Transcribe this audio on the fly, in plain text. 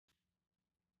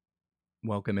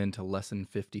Welcome into lesson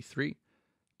 53.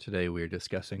 Today we are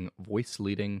discussing voice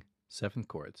leading seventh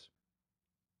chords.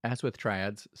 As with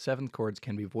triads, seventh chords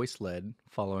can be voice led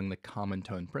following the common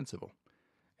tone principle.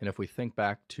 And if we think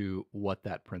back to what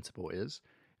that principle is,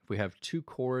 if we have two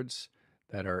chords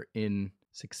that are in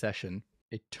succession,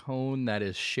 a tone that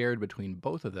is shared between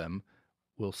both of them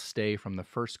will stay from the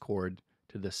first chord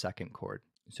to the second chord.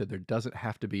 So there doesn't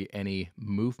have to be any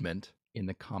movement in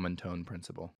the common tone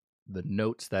principle. The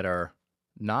notes that are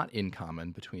not in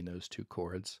common between those two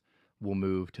chords will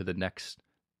move to the next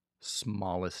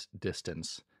smallest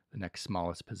distance, the next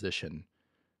smallest position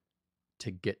to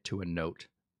get to a note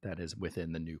that is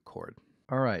within the new chord.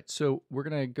 All right, so we're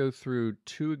going to go through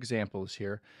two examples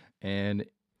here. And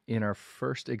in our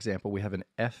first example, we have an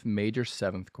F major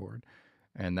seventh chord,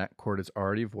 and that chord is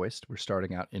already voiced. We're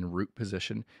starting out in root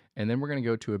position, and then we're going to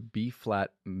go to a B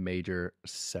flat major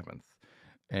seventh.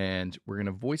 And we're going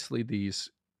to voice lead these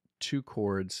two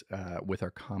chords with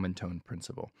our common tone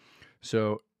principle.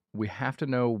 So we have to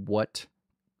know what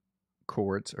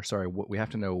we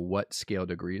have to know what scale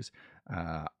degrees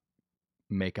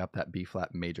make up that B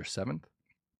flat major seventh.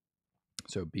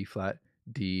 So B flat,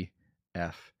 D,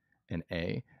 F, and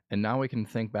A. And now we can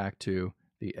think back to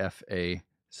the F, A,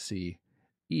 C,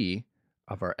 E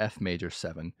of our F major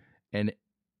 7. And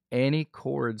any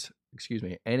tones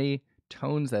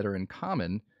that are in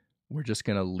common, we're just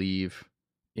going to leave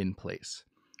in place.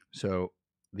 So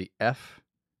the F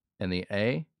and the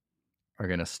A are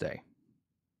going to stay.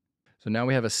 So now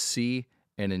we have a C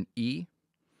and an E.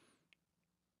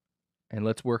 And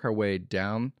let's work our way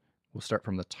down. We'll start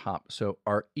from the top. So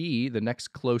our E, the next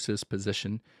closest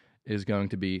position, is going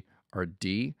to be our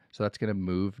D. So that's going to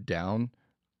move down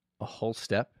a whole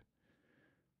step.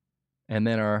 And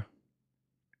then that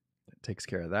takes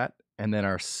care of that. And then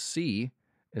our C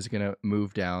is going to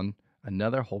move down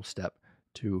another whole step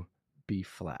to B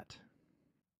flat.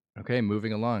 Okay,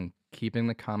 moving along, keeping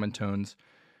the common tones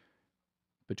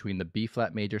between the B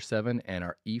flat major 7 and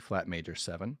our E flat major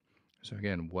 7. So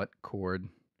again, what chord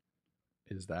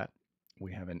is that?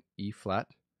 We have an E flat,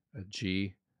 a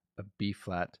G, a B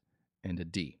flat, and a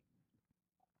D.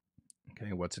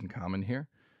 Okay, what's in common here?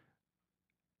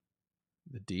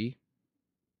 The D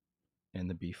and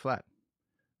the B flat.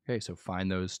 Okay, so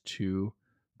find those 2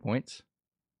 points,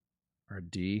 our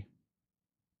D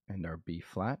and our B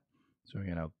flat. So we're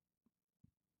going to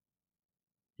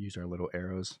use our little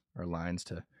arrows or lines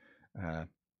to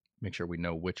make sure we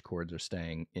know which chords are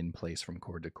staying in place from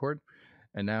chord to chord.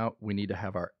 And now we need to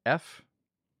have our F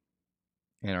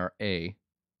and our A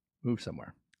move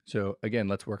somewhere. So again,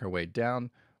 let's work our way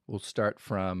down. We'll start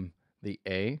from the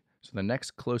A. So the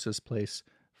next closest place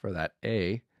for that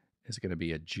A is going to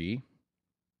be a G.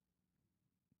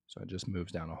 So it just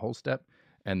moves down a whole step.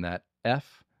 And that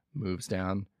F moves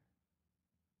down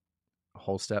a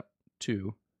whole step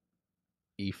to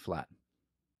E flat.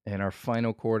 And our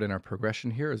final chord in our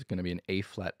progression here is going to be an A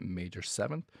flat major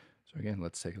 7th. So again,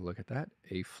 let's take a look at that.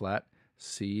 A flat,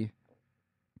 C,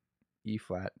 E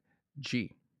flat,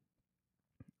 G.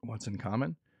 What's in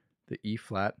common? The E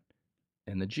flat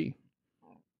and the G.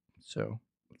 So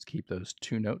let's keep those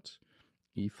 2 notes,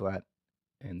 E flat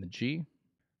and the G.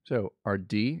 So our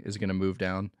D is going to move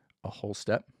down a whole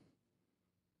step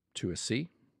to a C.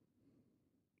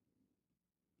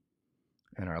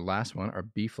 And our last one, our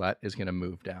B flat, is going to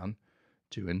move down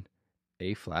to an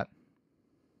A flat.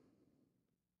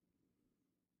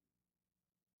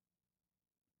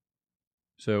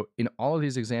 So in all of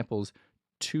these examples,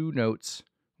 2 notes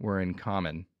were in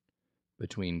common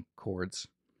between chords,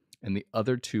 and the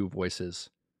other 2 voices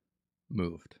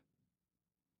moved.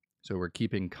 So we're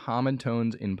keeping common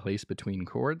tones in place between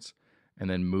chords, and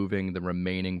then moving the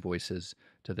remaining voices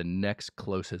to the next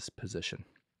closest position.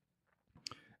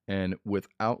 And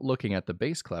without looking at the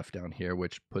bass clef down here,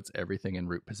 which puts everything in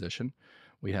root position,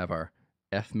 we have our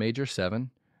F major 7,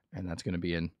 and that's going to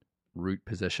be in root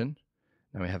position.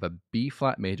 Now we have a B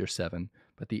flat major 7,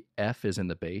 but the F is in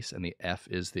the bass, and the F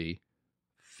is the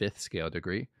 5th scale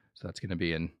degree, so that's going to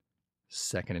be in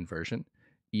second inversion.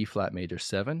 E flat major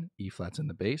 7, E flat's in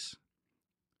the bass.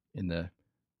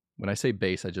 When I say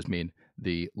bass, I just mean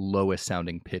the lowest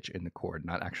sounding pitch in the chord,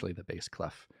 not actually the bass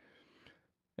clef.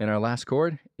 And our last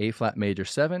chord, A flat major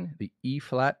 7, the E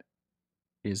flat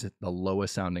is the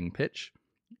lowest sounding pitch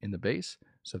in the bass,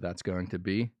 so that's going to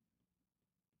be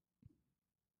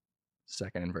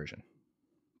second inversion.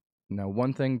 Now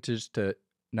one thing just to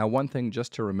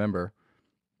remember,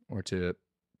 or to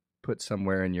put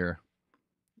somewhere in your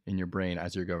brain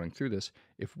as you're going through this,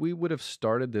 if we would have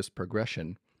started this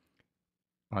progression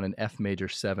on an F major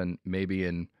 7, maybe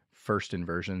in first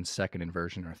inversion, second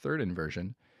inversion, or third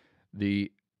inversion,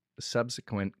 The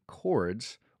subsequent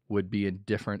chords would be in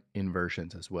different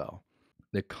inversions as well.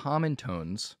 The common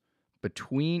tones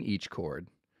between each chord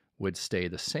would stay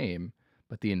the same,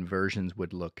 but the inversions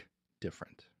would look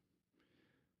different.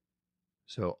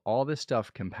 So all this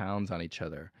stuff compounds on each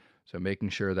other. So making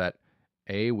sure that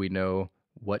we know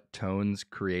what tones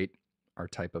create our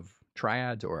type of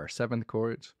triads or our seventh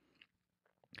chords.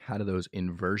 How do those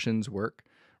inversions work?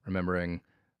 Remembering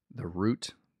the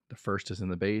root, the first is in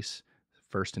the bass,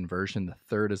 first inversion, the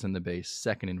third is in the bass,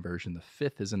 second inversion, the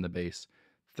fifth is in the bass,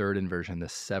 third inversion, the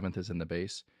seventh is in the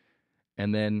bass.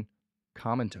 And then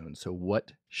common tones. So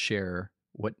what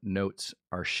notes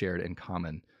are shared in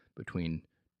common between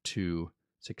two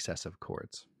successive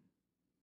chords?